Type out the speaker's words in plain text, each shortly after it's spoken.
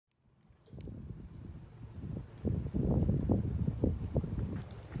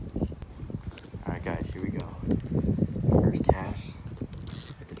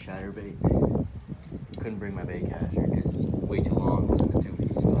chatterbait. Couldn't bring my bait caster because it's way too long. It wasn't a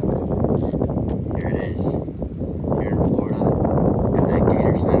 2-piece, but here it is. Here in Florida. Got that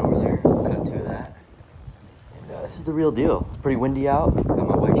gator sign over there. Cut to that. And this is the real deal. It's pretty windy out. Got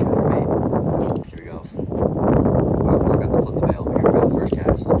my white chatterbait. Here we go. Oh, I forgot to flip the veil. Here we go. First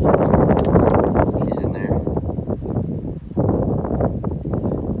cast. She's in there.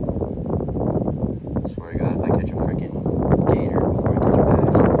 Swear to God, if I catch a freaking gator before I catch a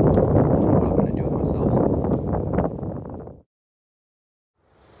bass, what I'm gonna do with myself.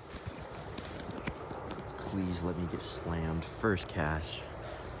 Please let me get slammed. First cast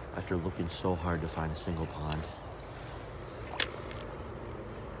after looking so hard to find a single pond.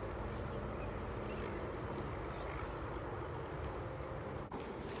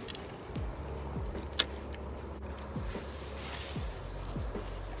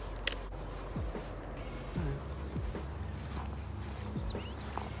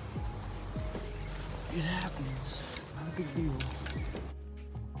 It happens. It's not a big deal.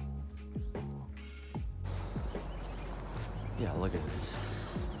 Yeah, look at this.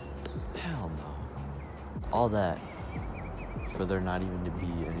 Hell no. All that for there not even to be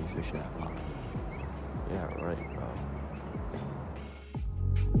any fish in that pond. Yeah, right, bro.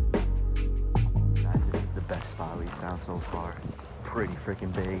 Guys, this is the best spot we've found so far. Pretty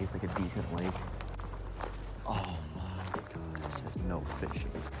freaking big. It's like a decent lake. Oh my goodness, there's no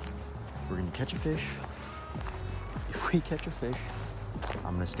fishing. We're gonna catch a fish. If we catch a fish,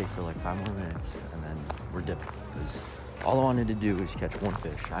 I'm gonna stay for like 5 more minutes and then we're dipping. Because all I wanted to do is catch one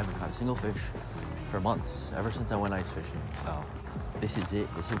fish. I haven't caught a single fish for months, ever since I went ice fishing. So this is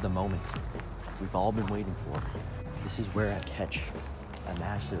it. This is the moment we've all been waiting for. This is where I catch a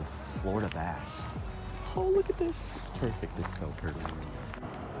massive Florida bass. Oh, look at this. It's perfect. It's so perfect.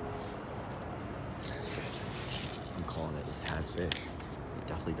 I'm calling it. This has fish. It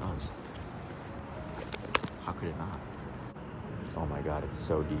definitely does. How could it not? Oh my God, it's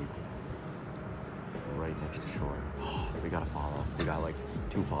so deep. Right next to shore. Oh, we gotta follow. We got like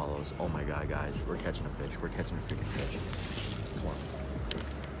 2 follows. Oh my God, guys, we're catching a fish. We're catching a freaking fish. Come on.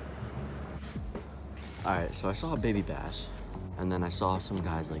 All right, so I saw a baby bass, and then I saw some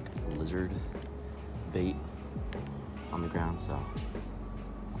guys like lizard bait on the ground, so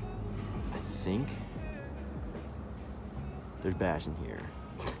I think there's bass in here.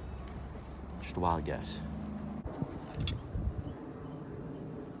 Just a wild guess.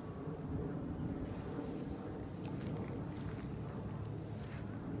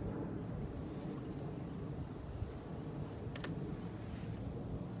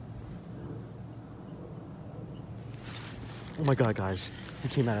 Oh my God, guys, he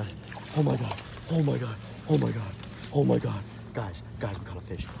came out of, oh my God, oh my God, oh my God, oh my God. Guys, we caught a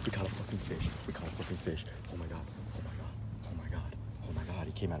fish. We caught a fucking fish. We caught a fucking fish. Oh my God, oh my God, oh my God, oh my God,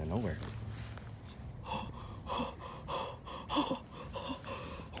 he came out of nowhere. Oh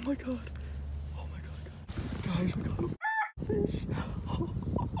my God, oh my God, guys, we caught a fish.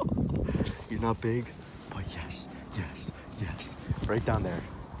 He's not big, but yes, yes, yes. Right down there.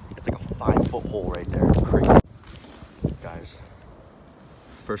 It's like a 5-foot hole right there. It's crazy. Guys,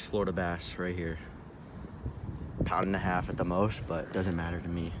 first Florida bass right here. 1.5 pounds at the most, but it doesn't matter to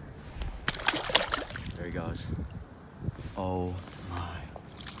me. There he goes. Oh my.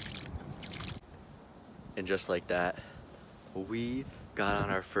 And just like that, we got on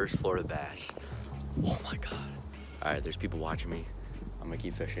our first Florida bass. Oh my God. All right, there's people watching me. I'm gonna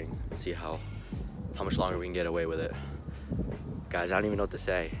keep fishing, see how much longer we can get away with it. Guys, I don't even know what to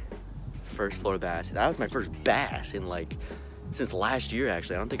say. First Florida bass. That was my first bass in like, since last year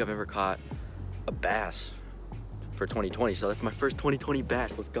actually. I don't think I've ever caught a bass for 2020, so that's my first 2020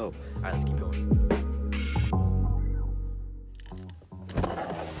 bass. Let's go. All right, let's keep going.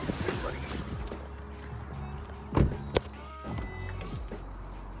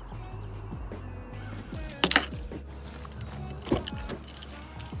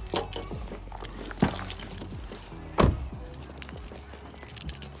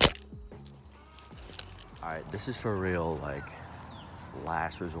 All right, this is for real, like,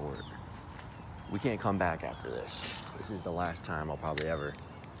 last resort. We can't come back after this. This is the last time I'll probably ever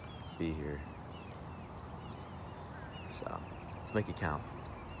be here. So, let's make it count.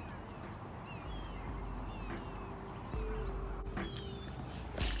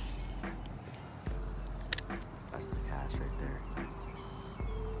 That's the cast right there.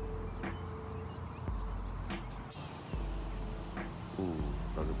 Ooh,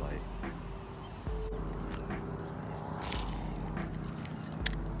 that was a bite.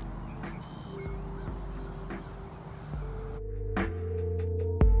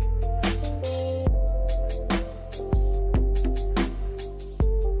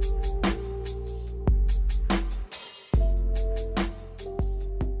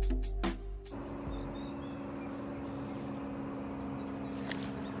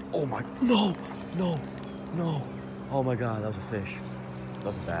 Oh my, no, no, no. Oh my God, that was a fish. That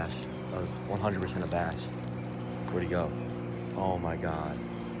was a bass. That was 100% a bass. Where'd he go? Oh my God.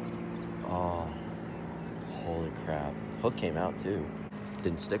 Oh, holy crap. Hook came out too.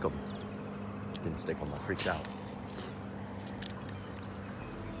 Didn't stick him. Didn't stick him, I freaked out.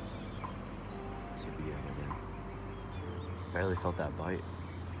 Let's see if we get him again. Barely felt that bite.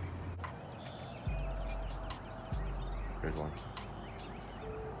 There's one.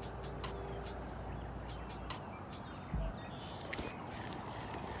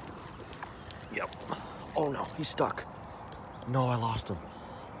 Yep. Oh no, he's stuck. No, I lost him.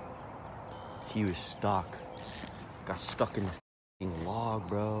 He was stuck. Got stuck in the f***ing log,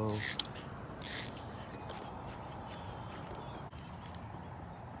 bro.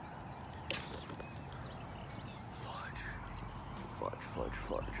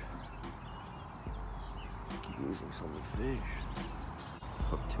 Fudge. Keep losing so many fish.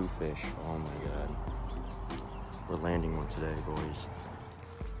 Hooked 2 fish. Oh my God. We're landing one today, boys.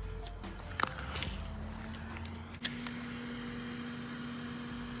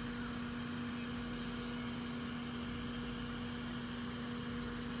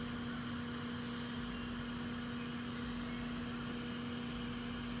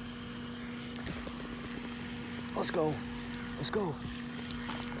 Let's go. Let's go.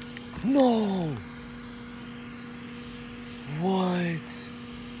 No. What?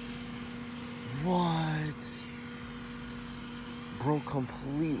 Broke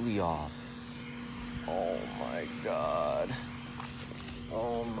completely off. Oh my God.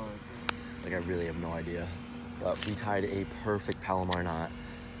 Oh my. Like, I really have no idea. But we tied a perfect Palomar knot.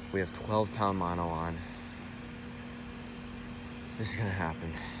 We have 12-pound mono on. This is gonna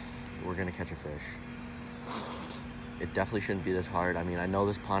happen. We're gonna catch a fish. It definitely shouldn't be this hard. I mean, I know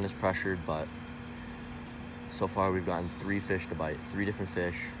this pond is pressured, but so far we've gotten 3 fish to bite. 3 different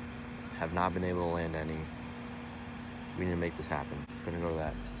fish. Have not been able to land any. We need to make this happen. Gonna go to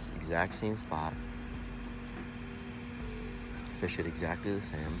that exact same spot. Fish it exactly the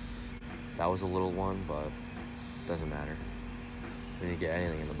same. That was a little one, but doesn't matter. We need to get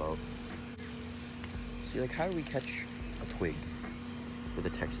anything in the boat. See, like, how do we catch a twig with a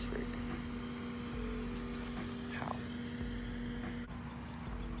Texas rig? How?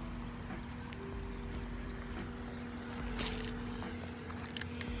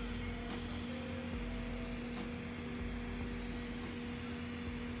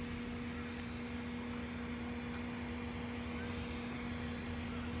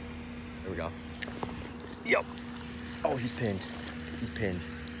 There we go. Yep. Oh, he's pinned. He's pinned.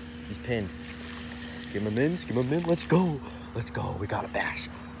 He's pinned. Skim him in. Skim him in. Let's go. Let's go. We got a bass.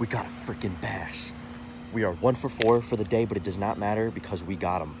 We got a freaking bass. We are 1 for 4 for the day, but it does not matter because we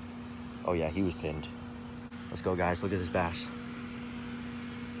got him. Oh, yeah, he was pinned. Let's go, guys. Look at this bass.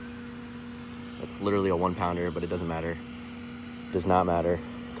 That's literally a 1-pounder, but it doesn't matter. It does not matter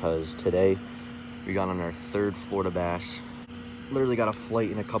because today we got on our 3rd Florida bass. Literally got a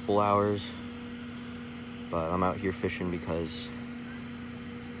flight in a couple hours, but I'm out here fishing because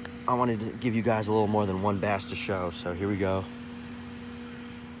I wanted to give you guys a little more than 1 bass to show. So here we go.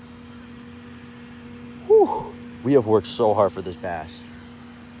 Whew. We have worked so hard for this bass.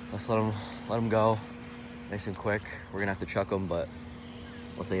 Let's let him go nice and quick. We're gonna have to chuck him, but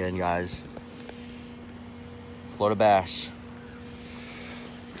once again, guys, Florida bass,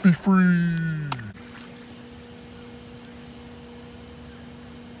 be free.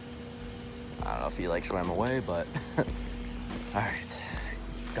 I don't know if he like swam away, but all right,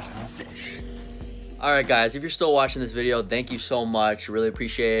 got a fish. All right, guys, if you're still watching this video, thank you so much. Really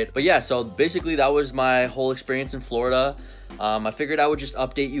appreciate it. But yeah, so basically that was my whole experience in Florida. I figured I would just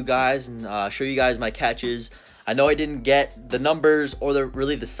update you guys and show you guys my catches. I know I didn't get the numbers or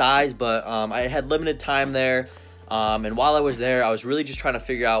really the size, but I had limited time there. And while I was there, I was really just trying to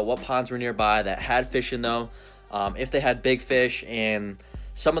figure out what ponds were nearby that had fish in them, if they had big fish. And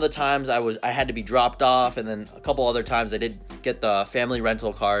some of the times I had to be dropped off, and then a couple other times I did get the family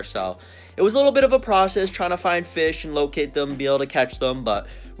rental car. So it was a little bit of a process trying to find fish and locate them, be able to catch them, but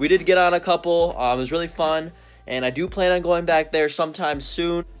we did get on a couple. It was really fun, and I do plan on going back there sometime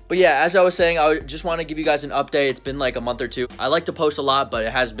soon. But yeah, as I was saying, I just want to give you guys an update. It's been like a month or 2. I like to post a lot, but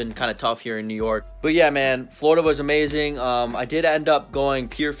it has been kind of tough here in New York. But yeah, man, Florida was amazing. I did end up going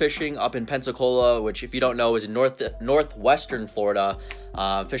pier fishing up in Pensacola, which, if you don't know, is in northwestern Florida.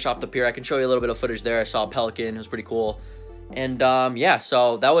 Fish off the pier. I can show you a little bit of footage there. I saw a pelican. It was pretty cool. And yeah,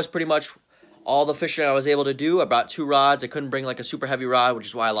 so that was pretty much all the fishing I was able to do. I brought 2 rods. I couldn't bring like a super heavy rod, which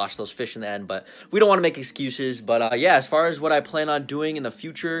is why I lost those fish in the end, but we don't want to make excuses. But yeah, as far as what I plan on doing in the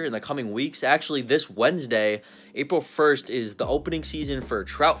future, in the coming weeks, actually this Wednesday, April 1st, is the opening season for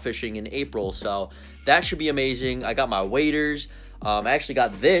trout fishing in April, so that should be amazing. I got my waders. I actually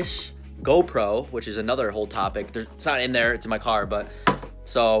got this GoPro, which is another whole topic. It's not in there, it's in my car, but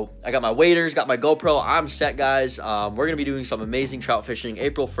so I got my waders, got my GoPro. I'm set, guys. We're gonna be doing some amazing trout fishing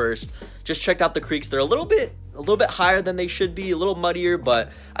April 1st. Just checked out the creeks. They're a little bit higher than they should be, a little muddier,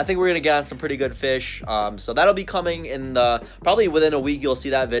 but I think we're gonna get on some pretty good fish. So that'll be coming in probably within a week. You'll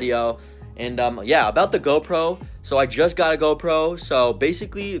see that video. And yeah, about the GoPro. So I just got a GoPro. So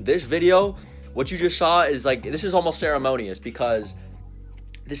basically, this video, what you just saw, is like, this is almost ceremonious because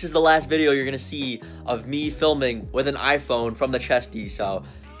this is the last video you're gonna see of me filming with an iPhone from the chesty. So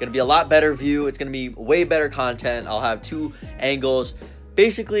gonna be a lot better view. It's gonna be way better content. I'll have 2 angles.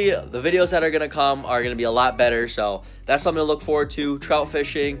 Basically, the videos that are gonna come are gonna be a lot better. So that's something to look forward to. Trout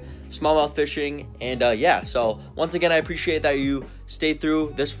fishing, smallmouth fishing, and yeah. So once again, I appreciate that you stayed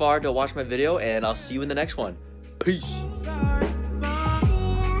through this far to watch my video, and I'll see you in the next one. Peace.